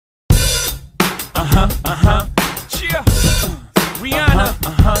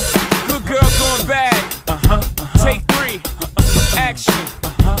Good girl going bad. Take 3. Action.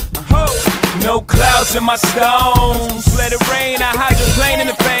 Ho. No clouds in my stones. Let it rain. I hydroplane in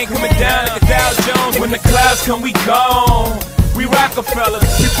the bank. Coming down like a Dow Jones. When the clouds come, we gone. We Roc-A-Fella,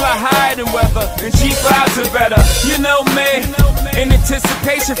 we fly higher than weather, and cheap vibes are better. You know me, in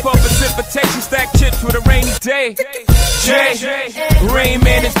anticipation for precipitation, stack chips with a rainy day. Jay, Rain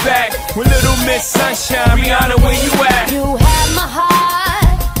Man is back with Little Miss Sunshine. Rihanna, where you at? You have my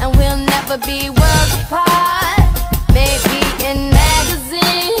heart, and we'll never be worlds apart. Maybe in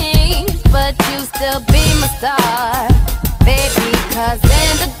magazines, but you still be my star. Baby, 'cause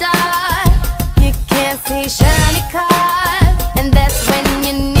in the dark, you can't see shiny cars. And that's when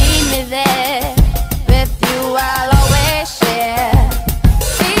you need me there. With you I'll always share.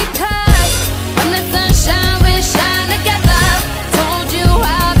 Because when the sunshine will shine together. Told you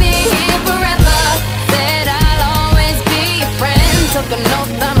I'll be here forever. Said I'll always be your friend. Took an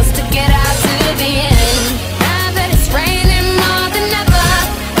oath, promise to get out to the end. Now that it's raining more than ever,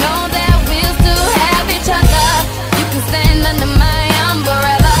 know that we'll still have each other. You can stand under my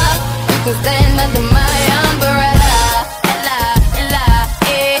umbrella. You can stand under my umbrella.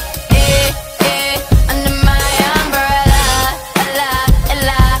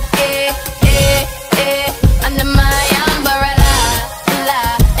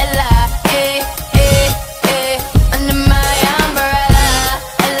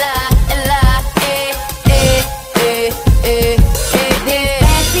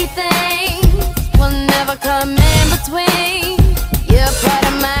 Come in between. You're part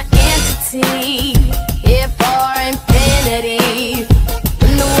of my entity, here for infinity.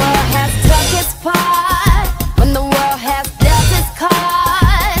 When the world has took its part, when the world has dealt its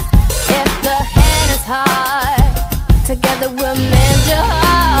cards, if the hand is hard, together we'll mend your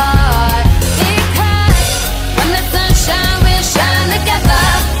heart. Because when the sunshine will shine together.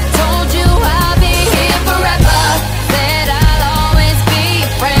 Told you I'll be here forever. Said I'll always be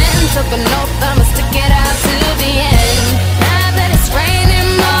your friend. Took an oath, promise to get out to the end. Now that it's raining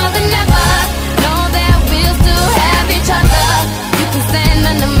more than ever, know that we'll still have each other. You can stand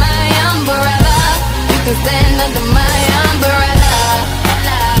under my umbrella. You can stand under my umbrella.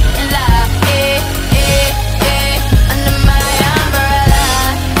 Under my umbrella.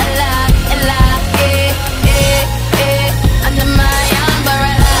 Under my umbrella.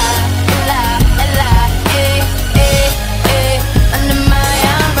 Under my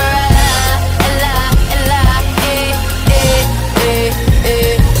umbrella.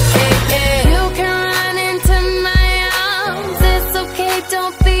 You can run into my arms. It's okay,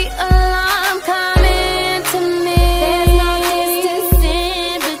 don't be alarmed. Come into me. There's no distance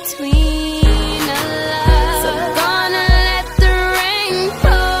in between our love. So gonna let the rain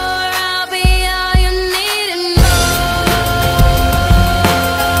pour. I'll be all you need and more.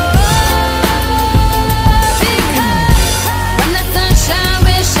 Because when the sunshine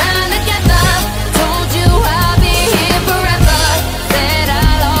will shine together. Told you I'll be here forever. Said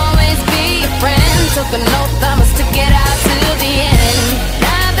I'll always be your friend. Took an oath.